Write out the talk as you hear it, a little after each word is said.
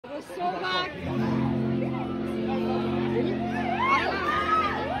Hi,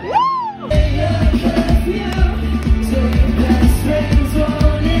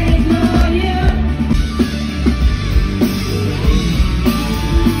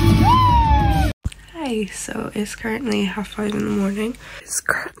 so it's currently 5:30 in the morning. It's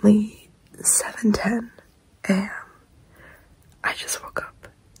currently 7:10 a.m. I just woke up.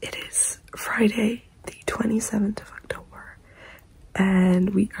 It is Friday, the 27th of October,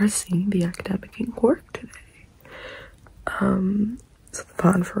 and we are seeing the academic in Cork today. So the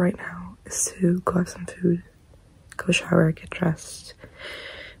plan for right now is to go have some food, go shower, get dressed,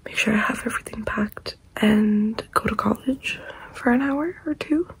 make sure I have everything packed, and go to college for an hour or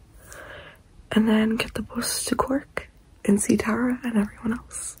two, and then get the bus to Cork and see Tara and everyone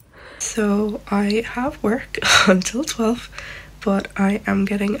else. So I have work until 12, but I am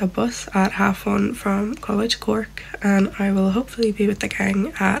getting a bus at 1:30 from College Cork, and I will hopefully be with the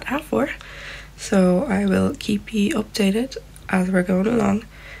gang at 4:30. So I will keep you updated as we're going along,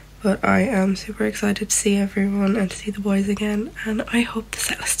 but I am super excited to see everyone and to see the boys again, and I hope the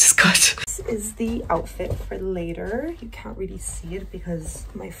set list is good. This is the outfit for later. You can't really see it because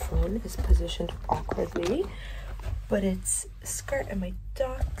my phone is positioned awkwardly, but it's a skirt and my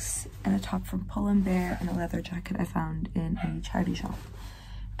ducks and a top from Pull & Bear and a leather jacket I found in a charity shop.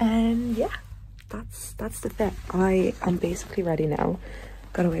 And yeah, that's the fit. I am basically ready now.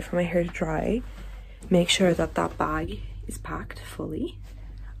 Gotta wait for my hair to dry, make sure that that bag is packed fully,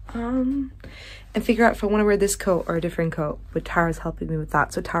 and figure out if I want to wear this coat or a different coat, but Tara's helping me with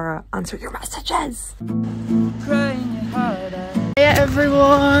that. So Tara, answer your messages. Hey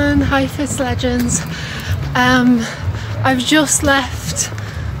everyone, hi Fitzlegends. I've just left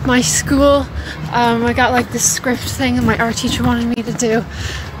my school. I got like this script thing that my art teacher wanted me to do.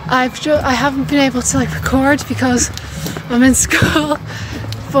 I haven't been able to like record because I'm in school,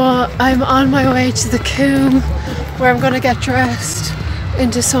 but I'm on my way to the Coombe where I'm gonna get dressed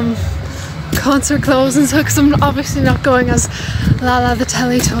into some concert clothes and so, because I'm obviously not going as Lala the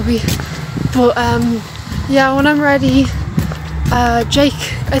Teletubby. But yeah, when I'm ready, Jake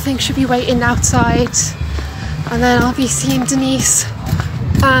I think should be waiting outside, and then I'll be seeing Denise,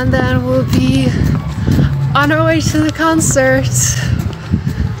 and then we'll be on our way to the concert.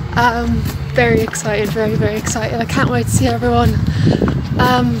 Very excited, very excited. I can't wait to see everyone.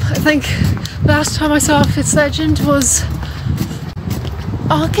 I think last time I saw Fitzlegend was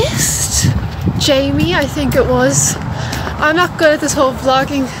August? Jamie, I think it was. I'm not good at this whole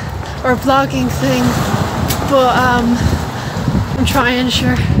vlogging or blogging thing, but I'm trying,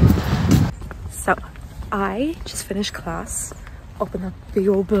 sure. So I just finished class up in that big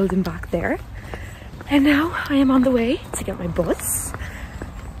old building back there, and now I am on the way to get my bus.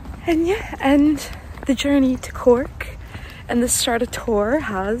 And yeah, and the journey to Cork and the start of tour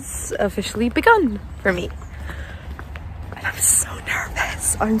has officially begun for me. And I'm so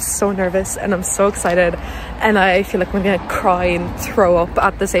nervous. I'm so nervous and I'm so excited, and I feel like I'm gonna cry and throw up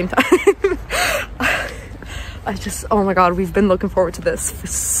at the same time. I just, oh my god, we've been looking forward to this for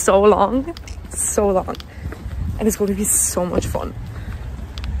so long, and it's going to be so much fun.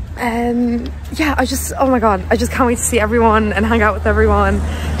 And yeah, oh my god, I just can't wait to see everyone and hang out with everyone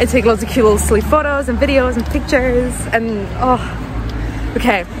and take loads of cute little silly photos and videos and pictures. And oh,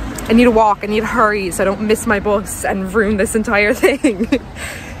 okay, I need to walk, I need to hurry so I don't miss my bus and ruin this entire thing.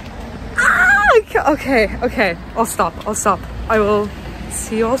 Okay, I'll stop. I will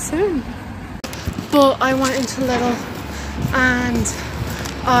see you all soon. But I went into Lidl and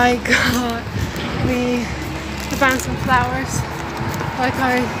I got the bouncing some flowers like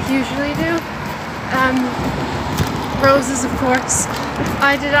I usually do. Roses, of course.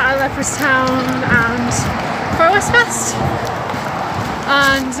 I did it at Leopardstown and for Westfest.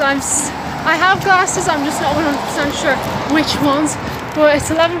 And I have glasses, I'm just not 100% sure which ones, but it's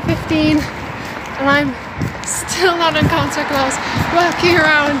 11:15 and I'm still not in concert clothes. Walking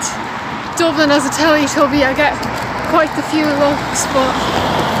around Dublin as a Teletubby, I get quite the few looks, but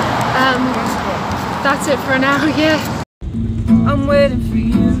that's it for now, yeah. I'm waiting for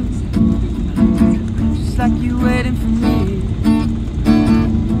you, just like you waiting for me.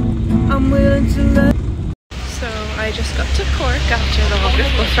 I'm willing to let. So I just got to Cork after the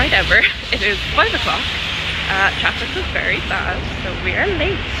longest bus ride ever. It is 5 o'clock. Traffic was very bad, so we are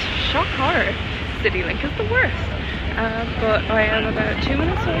late. Shock horror. CityLink is the worst. But I am about 2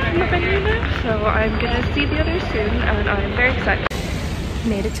 minutes away from the venue now, so I'm gonna see the others soon, and I'm very excited.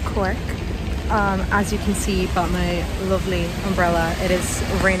 Made it to Cork. As you can see by my lovely umbrella, it is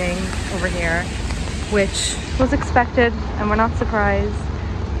raining over here, which was expected and we're not surprised.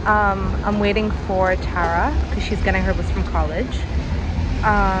 I'm waiting for Tara because she's getting her bus from college,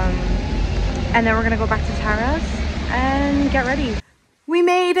 And then we're gonna go back to Tara's and get ready. We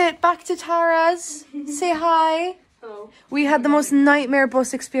made it back to Tara's. Say hi. Hello. We had the most nightmare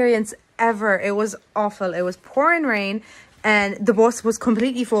bus experience ever. It was awful. It was pouring rain and the bus was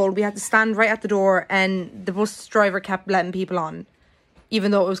completely full. We had to stand right at the door and the bus driver kept letting people on,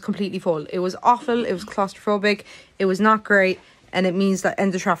 even though it was completely full. It was awful. It was claustrophobic. It was not great. And it means that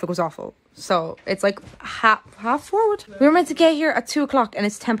end of traffic was awful. So it's like half forward. We were meant to get here at 2 o'clock and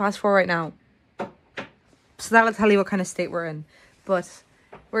it's 4:10 right now. So that'll tell you what kind of state we're in. But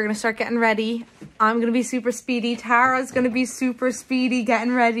we're going to start getting ready. I'm going to be super speedy. Tara's going to be super speedy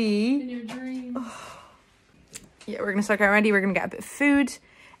getting ready. In your dreams. Oh. Yeah, we're going to start getting ready. We're going to get a bit of food.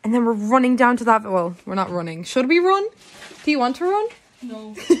 And then we're running down to that. Well, we're not running. Should we run? Do you want to run?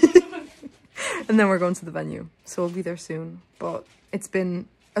 No. And then we're going to the venue. So we'll be there soon. But it's been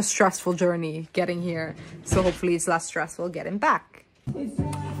a stressful journey getting here. So hopefully it's less stressful getting back.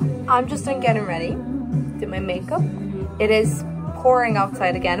 I'm just done getting ready. Did my makeup. It is pouring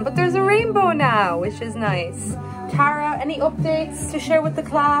outside again, but there's a rainbow now, which is nice. Tara, any updates to share with the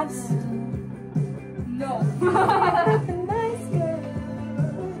class? No. Nice girl.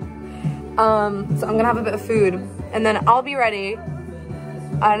 So I'm gonna have a bit of food and then I'll be ready.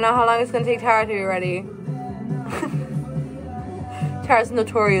 I don't know how long it's gonna take Tara to be ready. Tara's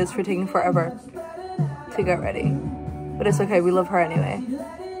notorious for taking forever to get ready, but it's okay, we love her anyway.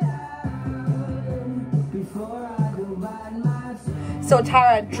 So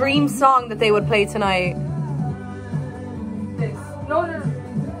Tara, dream song that they would play tonight. This. No.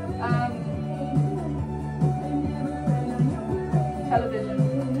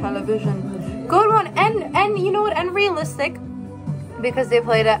 Television. Good one. And you know what? And realistic, because they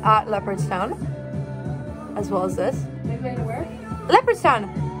played it at Leopardstown, as well as this. They played it where? Leopardstown.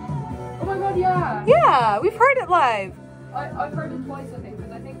 Oh my god, yeah. Yeah, we've heard it live. I've heard it twice, I think,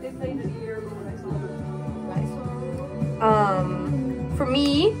 because I think they played it a year ago when I saw it. Nice. For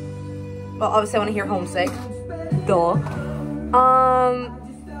me, well, obviously I want to hear Homesick. Duh.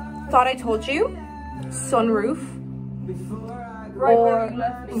 Thought I Told You. Sunroof. Right where you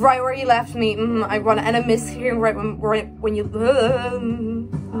left me. Right where you left me. I run and I miss hearing right when you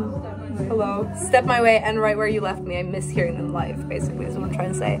hello. Step My Way and Right Where You Left Me. I miss hearing them live, basically, is what I'm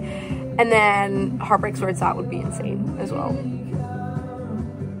trying to say. And then Heartbreak's Where It's At would be insane as well.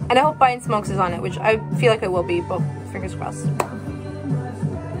 And I hope Buying Smokes is on it, which I feel like it will be, but fingers crossed.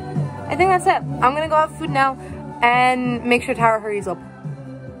 I think that's it. I'm gonna go have food now and make sure Tara hurries up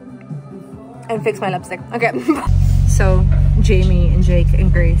and fix my lipstick. Okay. So Jamie and Jake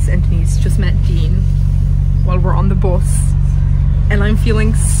and Grace and Denise just met Dean while we're on the bus, and I'm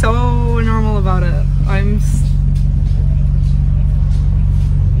feeling so normal about it.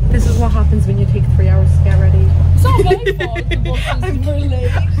 This is what happens when you take 3 hours to get ready. It's not my fault the buses were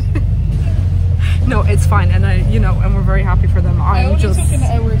late. No, it's fine, and and we're very happy for them. I only took an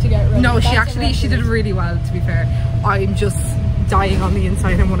hour to get ready. No, she did really well, to be fair. I'm just dying on the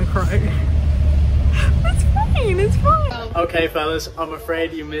inside and want to cry. It's fine, it's fine. Okay, fellas, I'm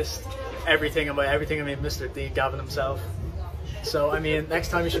afraid you missed everything, and by everything I mean Mr. Dean Gavin himself. So, I mean, next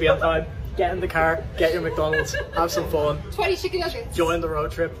time you should be on time. Get in the car, get your McDonald's, have some fun. 20 chicken nuggets. Join the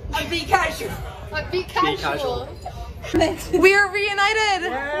road trip. And be casual. And be casual. We are reunited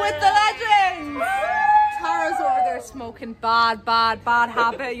with the legends! Tara's over there smoking bad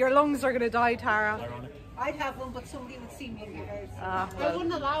habit. Your lungs are gonna die, Tara. I'd have one, but somebody would see me in your house. I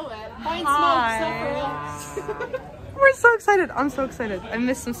wouldn't allow it. Find smoke, not for us. We're so excited. I'm so excited. I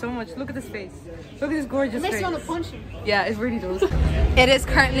miss him so much. Look at this face. Look at this gorgeous face. Makes you want to punch him. Yeah, it really does. It is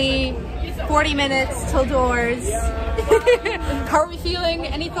currently 40 minutes till doors. How are we feeling?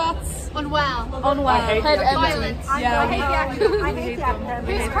 Any thoughts? Unwell. Unwell. Head violent. Yeah, I hate the academic.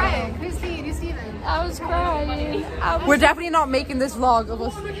 Who's crying? Who's Dean? Who's Steven? I was crying. We're definitely not making this vlog of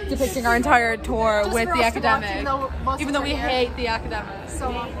us depicting our entire tour Just with for the us to watch, academic. Even though we hate the academic.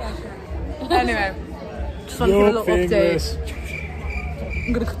 So much pressure. Anyway, just want to give a little update.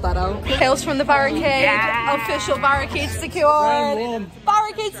 I'm gonna cut that out. Hails from the Barricade. Yeah. Official Barricade secured.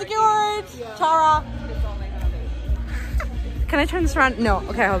 Barricade secured. Tara. Can I turn this around? No.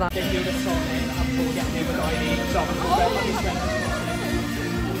 Okay, hold on.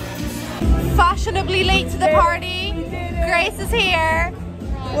 Fashionably late to the party. Grace is here.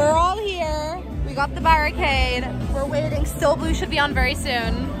 We're all here. We got the Barricade. We're waiting. Still Blue should be on very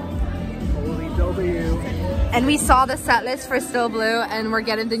soon. Holy W. And we saw the set list for Still Blue, and we're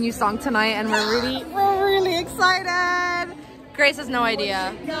getting the new song tonight, and we're really excited. Grace has no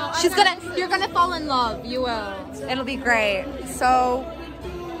idea. You're gonna fall in love. You will. It'll be great. So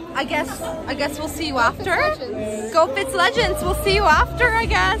I guess we'll see you after. Go Fitzlegends. We'll see you after, I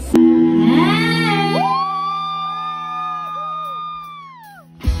guess.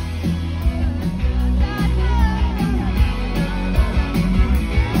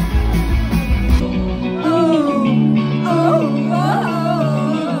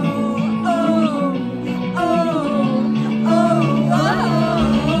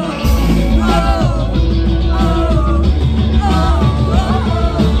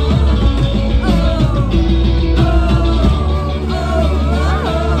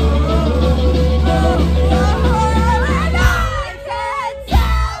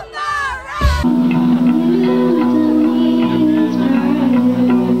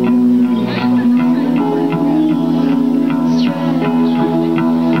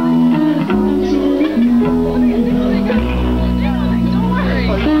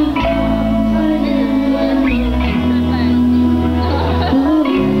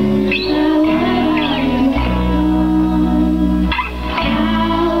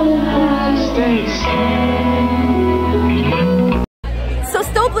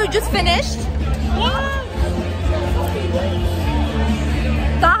 Just finished.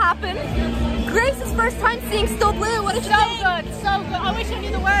 That happened. Grace's first time seeing Still Blue. What did you think? So good, so good. I wish I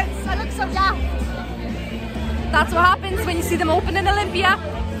knew the words. I look so daft. That's what happens when you see them open in Olympia.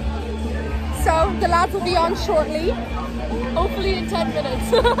 So the lads will be on shortly. Hopefully in 10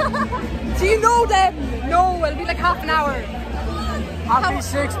 minutes. Do you know them? No, it'll be like half an hour. Happy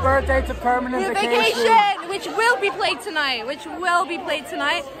 6th birthday to Permanent Vacation, which will be played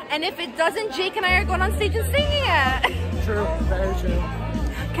tonight. And if it doesn't, Jake and I are going on stage and singing it. True, very true.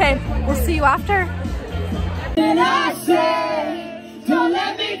 Okay, we'll see you after. And I say, don't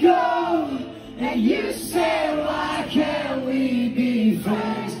let me go. And you say, why can't we be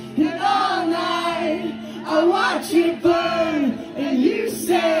friends? And all night I watch you burn. And you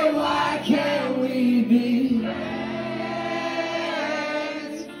say, why can't we be friends?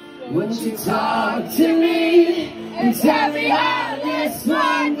 Won't you talk to me and tell me how this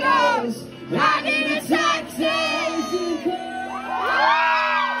one goes? I need a taxi.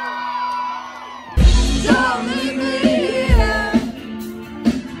 Don't leave me here,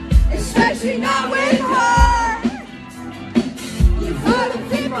 especially not with her. You've heard of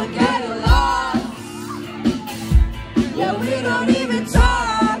people getting lost. Yeah, we don't even talk.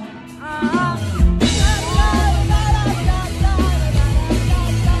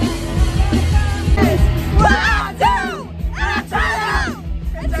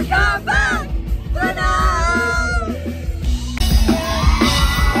 Come back for now.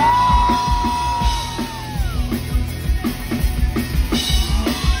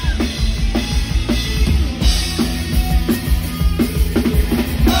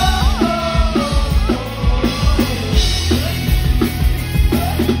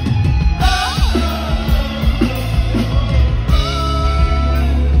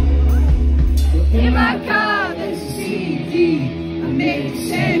 In my car, there's a CD. I made the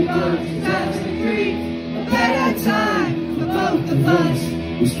same book, 2003. A better time for both of us.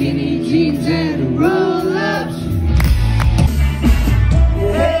 With skinny jeans and roll-ups.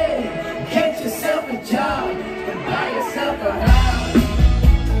 Hey, get yourself a job and buy yourself a house.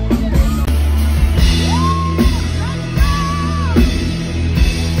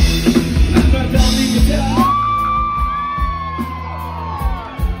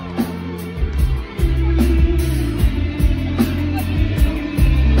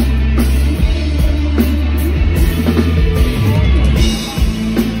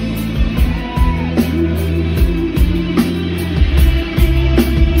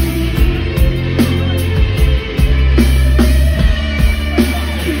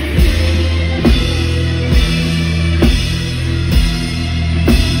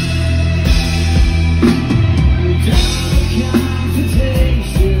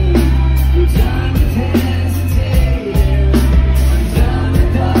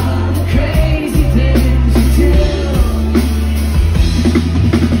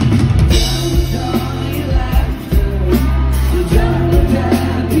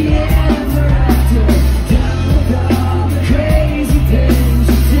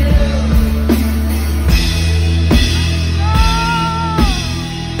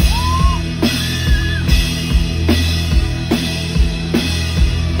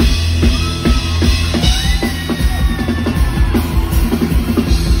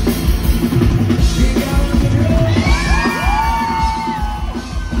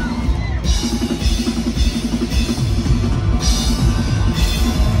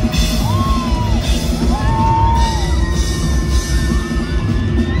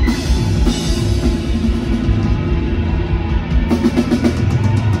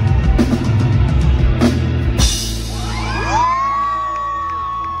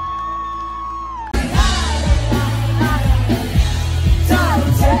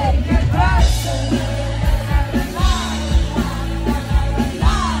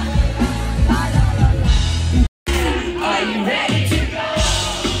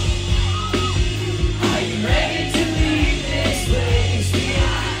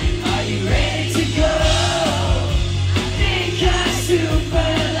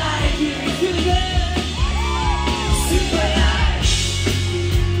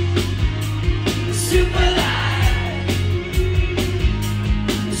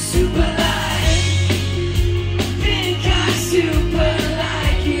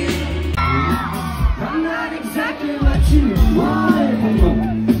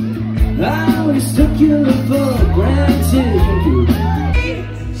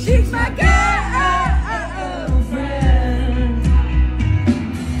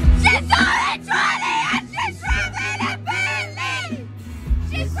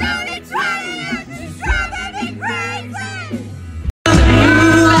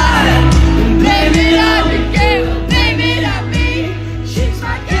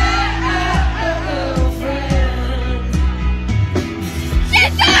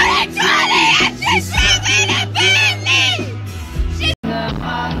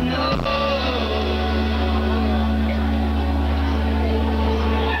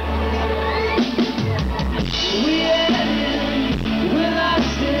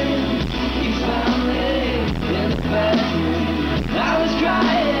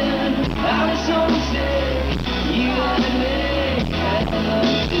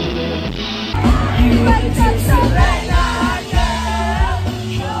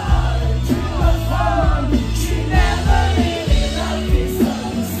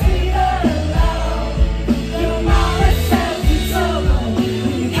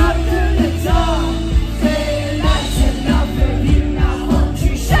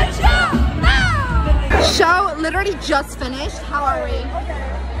 already just finished. How are we?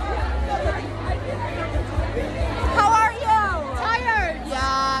 How are you? Tired.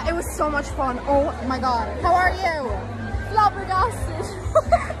 Yeah, it was so much fun. Oh my god. How are you? Flabbergasted.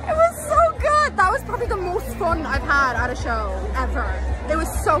 It was so good. That was probably the most fun I've had at a show ever. It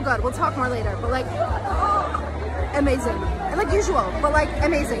was so good. We'll talk more later, but like amazing. And like usual, but like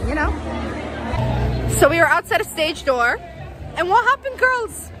amazing, you know? So we were outside a stage door, and what happened,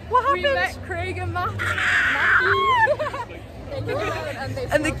 girls? What happened? We met Craig and Matthew.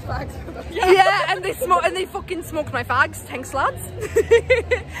 And they fags with us. Yeah, and they fucking smoked my fags. Thanks, lads.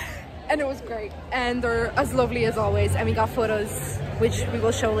 And it was great, and they're as lovely as always, and we got photos which we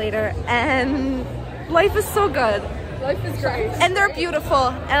will show later, and life is so good. Life is great. And they're beautiful,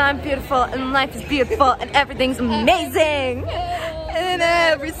 and I'm beautiful, and life is beautiful, and everything's amazing. And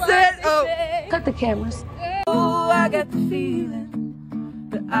every set. Oh, cut the cameras. Oh, I got the feeling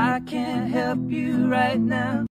that I can't help you right now.